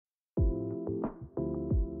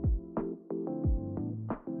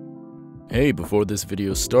Hey, before this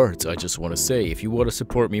video starts, I just want to say, if you want to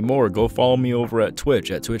support me more, go follow me over at Twitch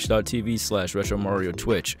at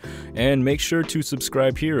twitch.tv/RetroMarioTwitch, and make sure to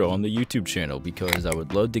subscribe here on the YouTube channel, because I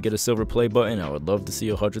would love to get a silver play button. I would love to see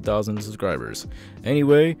 100,000 subscribers.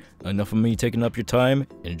 Anyway, enough of me taking up your time.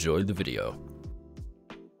 Enjoy the video.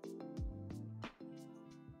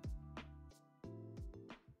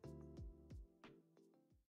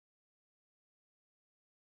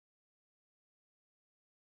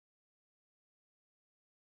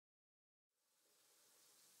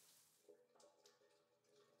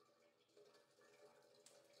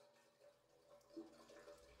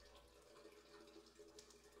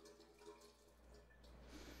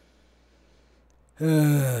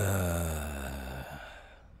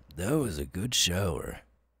 That was a good shower.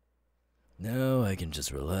 Now I can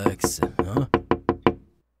just relax, huh?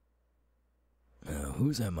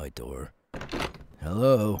 Who's at my door?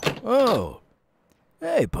 Hello? Oh!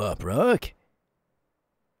 Hey, Pop Rock!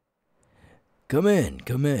 Come in,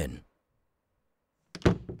 come in.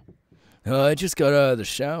 I just got out of the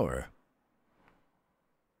shower.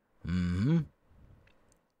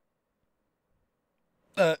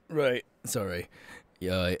 Right. Sorry.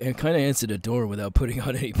 Yeah, I kind of answered the door without putting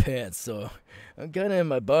on any pants, so I'm kind of in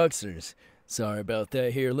my boxers. Sorry about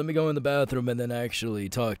that. Here, let me go in the bathroom and then actually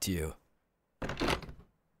talk to you.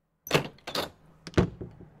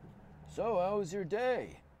 So, how was your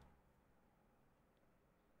day?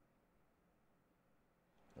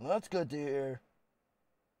 Well, that's good to hear.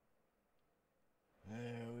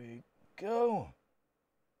 There we go.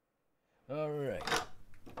 Alright.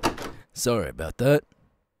 Sorry about that.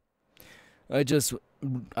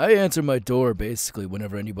 I answer my door basically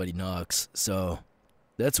whenever anybody knocks, so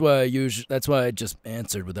that's why I just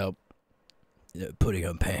answered without putting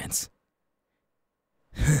on pants.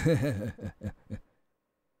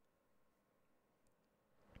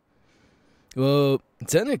 Well,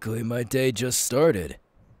 technically my day just started.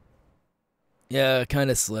 Yeah, I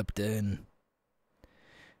kind of slept in.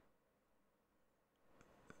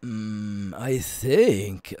 I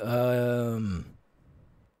think,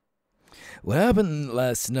 what happened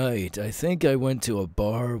last night, I think I went to a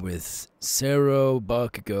bar with Sero,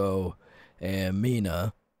 Bakugo, and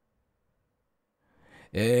Mina.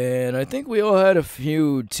 And I think we all had a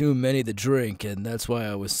few too many to drink, and that's why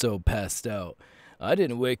I was so passed out. I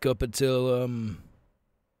didn't wake up until,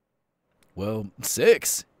 well,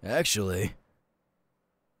 6, actually.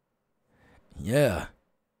 Yeah.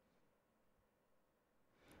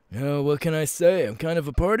 You know, what can I say? I'm kind of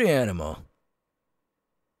a party animal.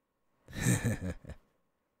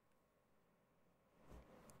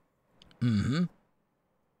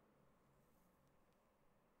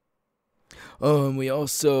 Oh, and we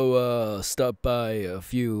also stopped by a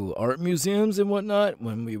few art museums and whatnot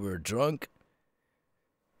when we were drunk.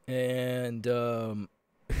 And let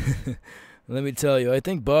me tell you, I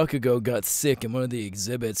think Bakugo got sick in one of the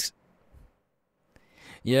exhibits.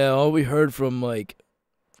 Yeah, all we heard from like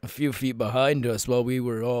a few feet behind us while we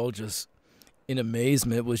were all just in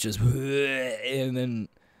amazement was just, and then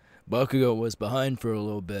Bakugo was behind for a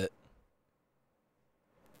little bit.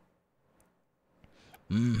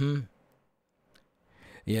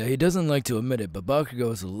 Yeah, he doesn't like to admit it, but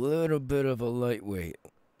Bakugo is a little bit of a lightweight.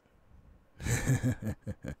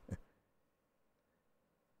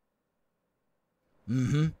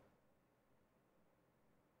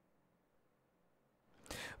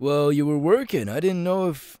 Well, you were working. I didn't know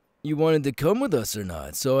if you wanted to come with us or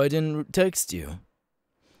not, so I didn't text you.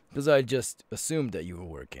 Because I just assumed that you were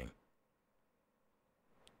working.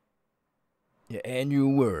 Yeah, and you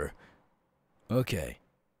were. Okay.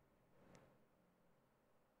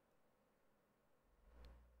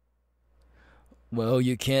 Well,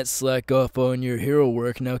 you can't slack off on your hero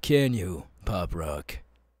work now, can you, Pop Rock?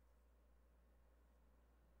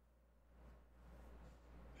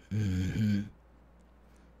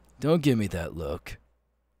 Don't give me that look.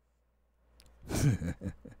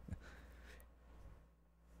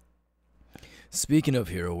 Speaking of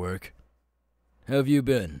hero work, how have you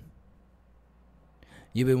been?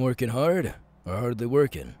 You been working hard, or hardly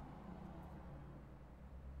working?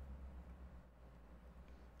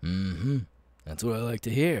 That's what I like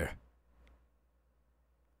to hear.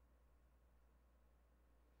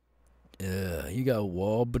 You got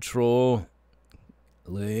wall patrol.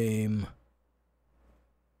 Lame.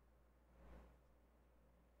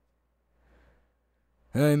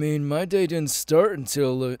 I mean, my day didn't start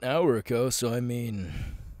until an hour ago, so I mean,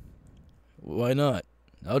 why not?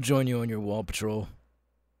 I'll join you on your wall patrol.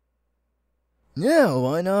 Yeah,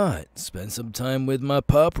 why not? Spend some time with my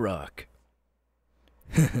Pop Rock.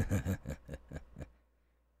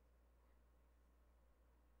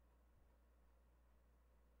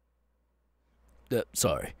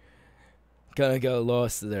 Sorry. Kinda got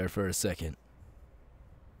lost there for a second.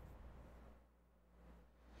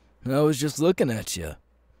 I was just looking at you.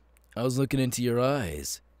 I was looking into your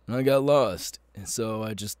eyes. And I got lost. And so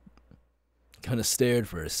I just kinda stared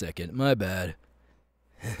for a second. My bad.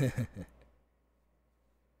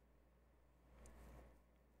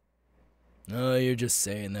 Oh, you're just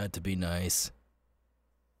saying that to be nice.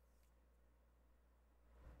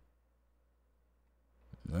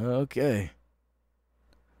 Okay.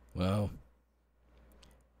 Well,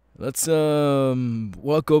 let's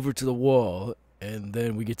walk over to the wall, and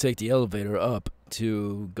then we can take the elevator up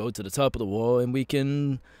to go to the top of the wall, and we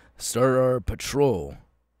can start our patrol.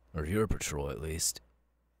 Or your patrol, at least.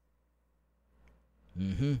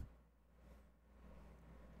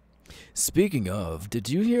 Speaking of, did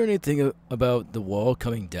you hear anything about the wall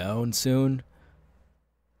coming down soon?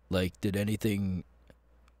 Like, did anything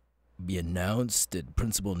be announced? Did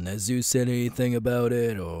Principal Nezu say anything about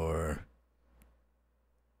it, or...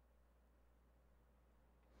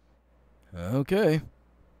 Okay.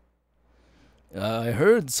 I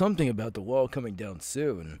heard something about the wall coming down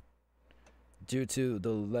soon, due to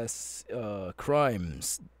the less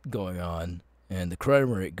crimes going on, and the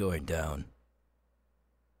crime rate going down.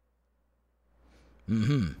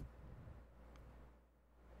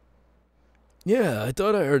 Yeah, I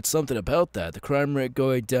thought I heard something about that. The crime rate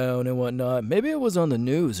going down and whatnot. Maybe it was on the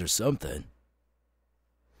news or something.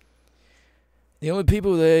 The only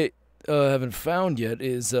people they haven't found yet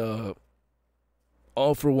is All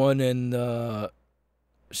For One and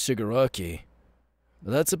Shigaraki.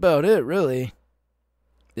 But that's about it, really.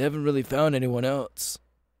 They haven't really found anyone else.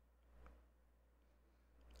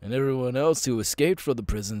 And everyone else who escaped from the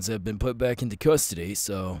prisons have been put back into custody,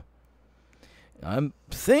 so... I'm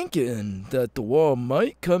thinking that the wall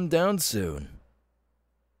might come down soon.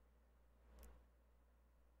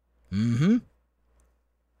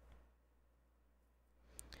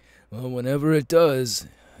 Well, whenever it does,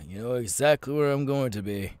 you know exactly where I'm going to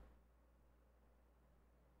be.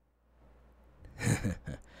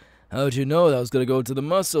 How'd you know that I was going to go to the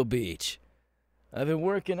Muscle Beach? I've been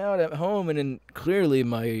working out at home, and clearly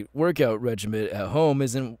my workout regimen at home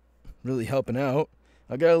isn't really helping out.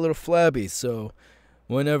 I got a little flabby, so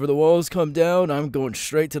whenever the walls come down, I'm going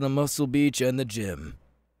straight to the Muscle Beach and the gym.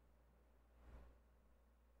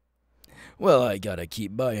 Well, I gotta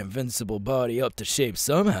keep my invincible body up to shape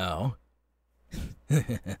somehow.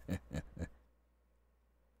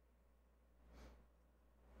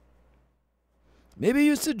 Maybe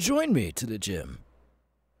you should join me to the gym.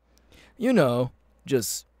 You know,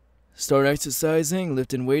 just start exercising,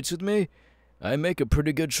 lifting weights with me. I make a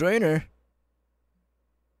pretty good trainer.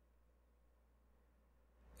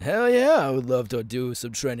 Hell yeah, I would love to do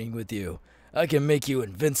some training with you. I can make you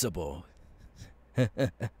invincible.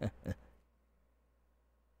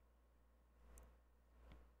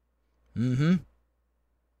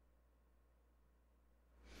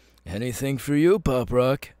 Anything for you, Pop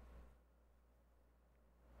Rock?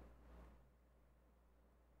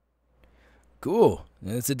 Cool,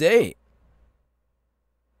 it's a date.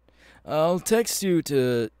 I'll text you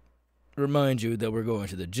to remind you that we're going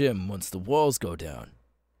to the gym once the walls go down.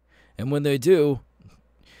 And when they do,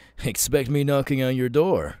 expect me knocking on your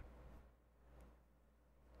door.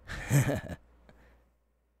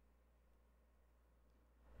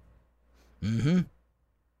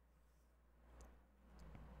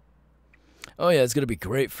 Oh yeah, it's gonna be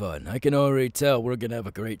great fun. I can already tell we're gonna have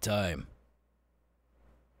a great time.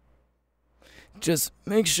 Just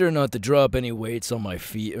make sure not to drop any weights on my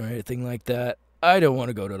feet or anything like that. I don't want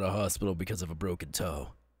to go to the hospital because of a broken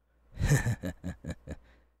toe.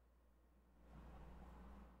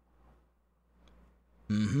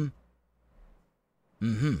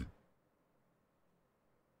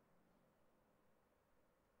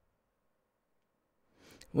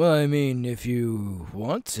 Well, I mean, if you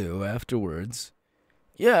want to afterwards.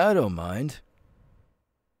 Yeah, I don't mind.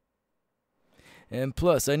 And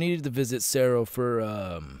plus, I needed to visit Sero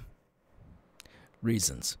for,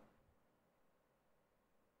 reasons.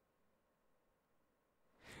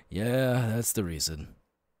 Yeah, that's the reason.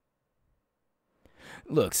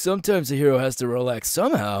 Look, sometimes a hero has to relax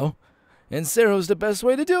somehow, and Sero's the best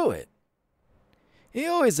way to do it. He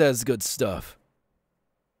always has good stuff.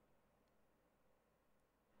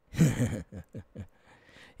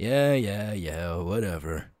 Yeah,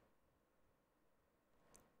 whatever.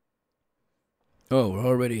 Oh, we're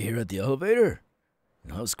already here at the elevator?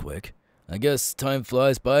 That was quick. I guess time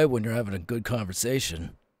flies by when you're having a good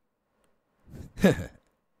conversation.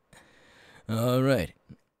 Alright.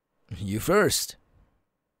 You first.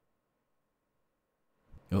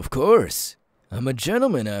 Of course. I'm a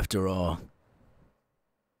gentleman after all.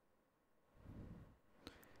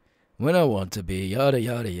 when I want to be, yada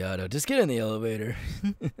yada yada. Just get in the elevator.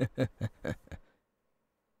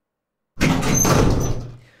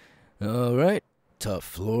 Alright, top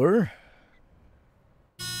floor.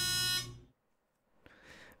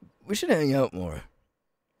 We should hang out more.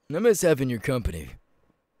 I miss having your company.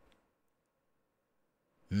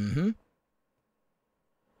 Mm-hmm.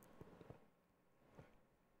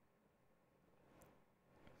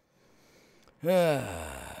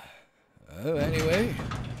 Oh, anyway,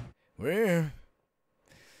 we're here.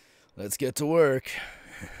 Let's get to work.